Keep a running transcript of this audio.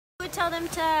would tell them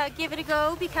to give it a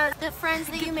go, because the friends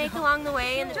that you make along the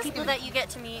way and the people that you get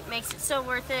to meet makes it so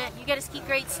worth it. You get to ski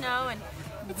great snow, and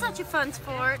it's such a fun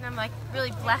sport, and I'm like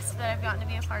really blessed that I've gotten to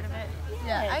be a part of it.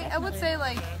 Yeah, I would say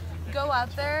like go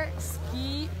out there,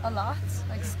 ski a lot,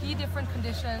 like ski different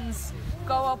conditions,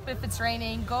 go up if it's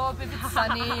raining, go up if it's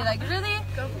sunny, like really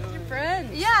Go with your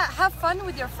friends. yeah, have fun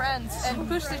with your friends and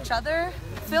push each other,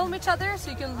 film each other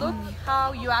so you can look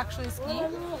how you actually ski.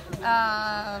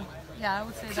 Yeah, I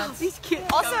would say that's...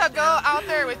 Also, go out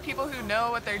there with people who know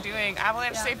what they're doing.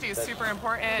 Avalanche safety is super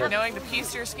important. Knowing the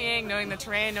piste you're skiing, knowing the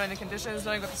terrain, knowing the conditions,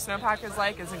 knowing what the snowpack is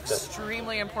like is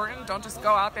extremely important. Don't just go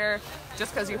out there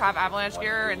just because you have avalanche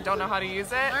gear and don't know how to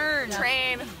use it. Learn,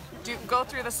 train, go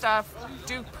through the stuff,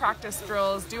 do practice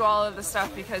drills, do all of the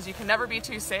stuff, because you can never be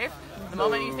too safe. The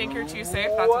moment you think you're too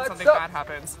safe, that's when something bad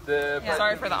happens.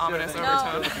 Sorry for the ominous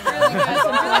overtone. Really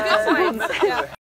good points. Yeah.